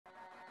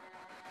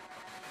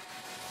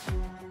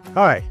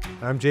Hi,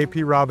 I'm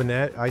JP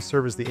Robinette. I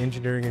serve as the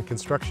Engineering and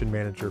Construction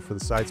Manager for the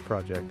Sites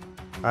Project.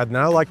 I'd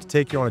now like to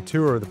take you on a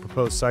tour of the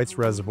proposed Sites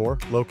Reservoir,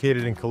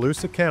 located in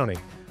Colusa County,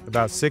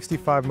 about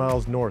 65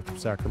 miles north of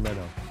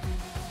Sacramento.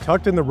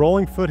 Tucked in the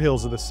rolling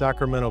foothills of the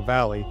Sacramento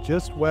Valley,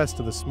 just west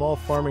of the small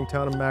farming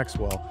town of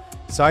Maxwell,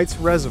 Sites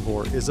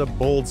Reservoir is a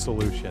bold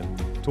solution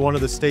to one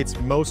of the state's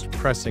most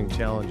pressing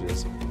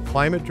challenges: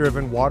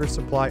 climate-driven water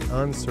supply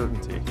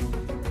uncertainty.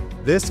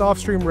 This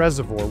off-stream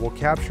reservoir will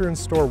capture and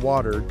store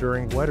water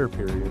during wetter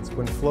periods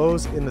when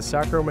flows in the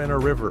Sacramento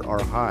River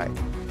are high.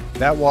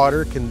 That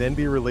water can then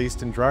be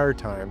released in drier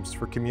times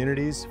for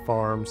communities,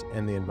 farms,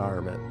 and the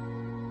environment.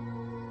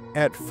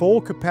 At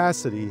full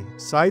capacity,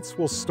 Sites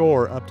will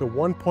store up to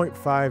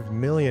 1.5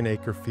 million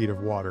acre-feet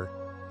of water,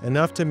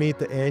 enough to meet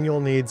the annual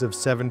needs of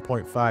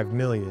 7.5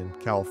 million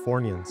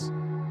Californians.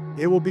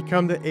 It will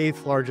become the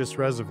 8th largest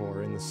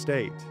reservoir in the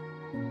state.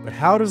 But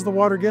how does the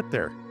water get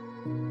there?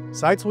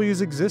 Sites will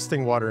use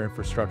existing water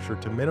infrastructure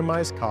to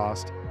minimize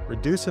cost,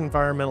 reduce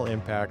environmental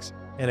impacts,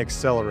 and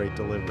accelerate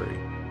delivery.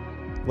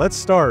 Let's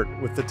start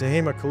with the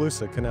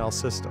Tehama-Colusa Canal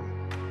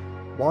system.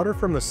 Water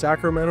from the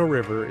Sacramento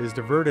River is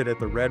diverted at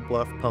the Red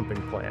Bluff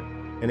Pumping Plant,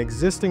 an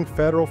existing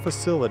federal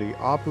facility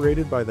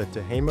operated by the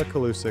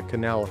Tehama-Colusa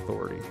Canal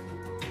Authority.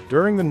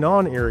 During the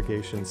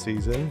non-irrigation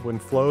season, when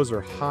flows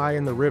are high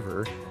in the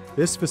river,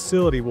 this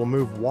facility will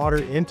move water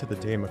into the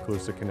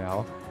Tehama-Colusa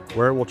Canal,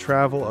 where it will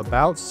travel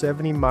about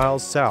 70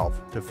 miles south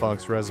to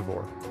Funk's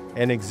Reservoir,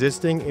 an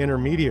existing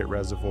intermediate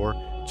reservoir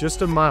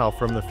just a mile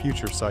from the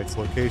future site's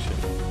location.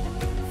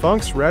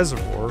 Funk's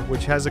Reservoir,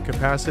 which has a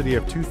capacity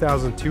of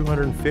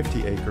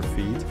 2,250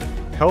 acre-feet,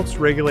 helps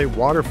regulate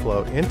water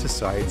flow into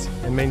sites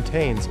and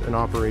maintains an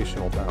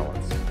operational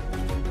balance.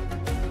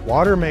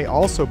 Water may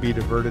also be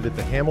diverted at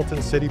the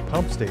Hamilton City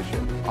Pump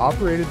Station,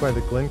 operated by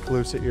the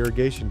Glen-Colusa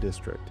Irrigation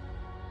District.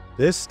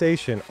 This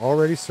station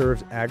already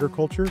serves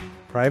agriculture,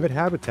 private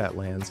habitat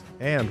lands,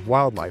 and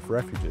wildlife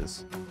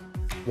refuges.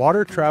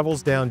 Water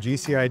travels down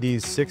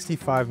GCID's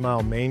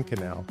 65-mile main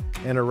canal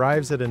and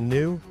arrives at a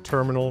new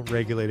terminal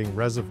regulating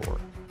reservoir,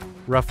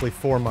 roughly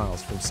 4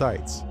 miles from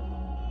Sites.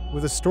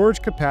 With a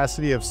storage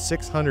capacity of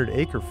 600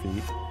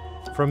 acre-feet,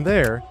 from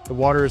there, the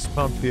water is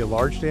pumped via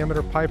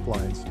large-diameter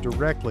pipelines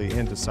directly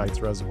into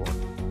Sites Reservoir.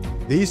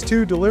 These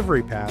two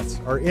delivery paths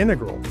are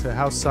integral to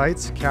how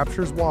Sites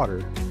captures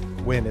water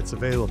when it's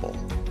available.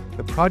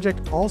 The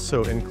project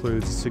also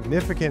includes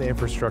significant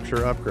infrastructure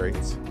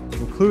upgrades,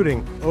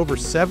 including over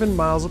 7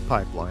 miles of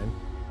pipeline,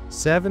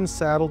 7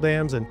 saddle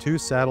dams and 2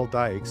 saddle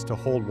dikes to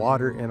hold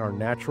water in our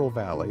natural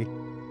valley,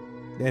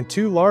 and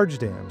 2 large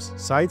dams,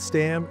 Sites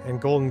Dam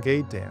and Golden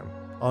Gate Dam,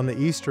 on the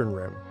eastern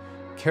rim,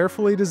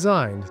 carefully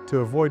designed to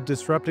avoid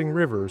disrupting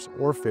rivers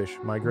or fish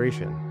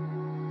migration.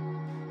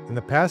 In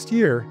the past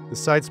year, the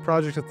Sites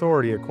Project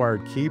Authority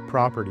acquired key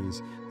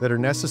properties that are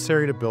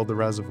necessary to build the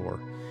reservoir.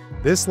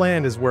 This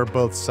land is where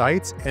both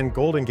Sites and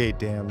Golden Gate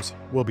dams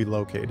will be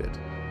located.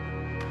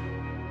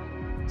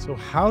 So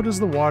how does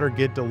the water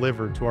get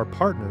delivered to our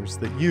partners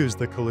that use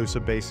the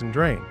Colusa Basin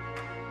drain?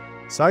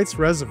 Sites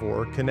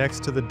Reservoir connects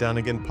to the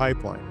Dunnigan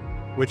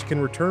Pipeline, which can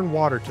return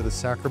water to the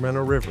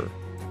Sacramento River.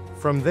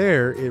 From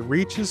there, it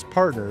reaches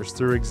partners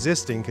through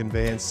existing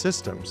conveyance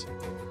systems,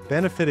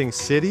 benefiting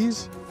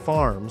cities,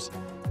 farms,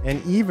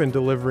 and even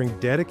delivering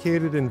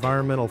dedicated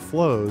environmental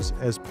flows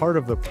as part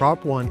of the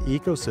Prop 1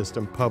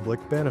 ecosystem public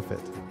benefit.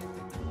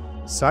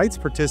 Sites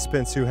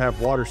participants who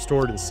have water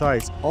stored in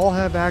sites all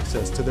have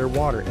access to their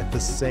water at the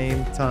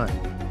same time.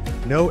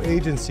 No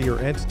agency or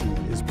entity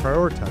is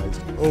prioritized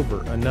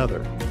over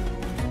another.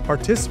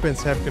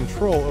 Participants have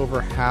control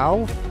over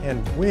how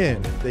and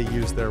when they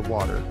use their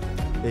water.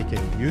 They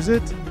can use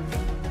it,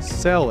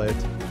 sell it,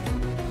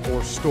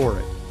 or store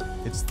it.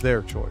 It's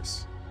their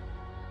choice.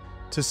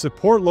 To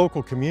support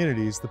local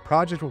communities, the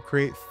project will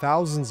create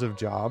thousands of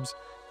jobs,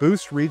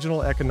 boost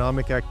regional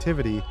economic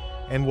activity,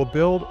 and will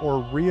build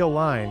or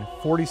realign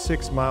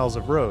 46 miles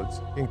of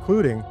roads,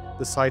 including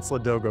the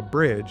Sites-Ladoga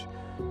Bridge,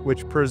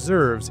 which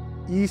preserves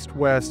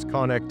east-west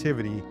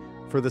connectivity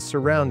for the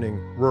surrounding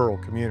rural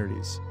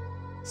communities.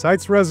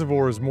 Sites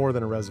Reservoir is more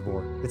than a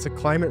reservoir. It's a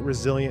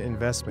climate-resilient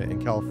investment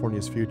in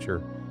California's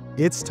future.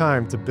 It's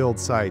time to build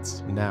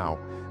Sites now.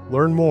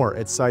 Learn more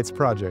at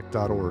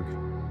sitesproject.org.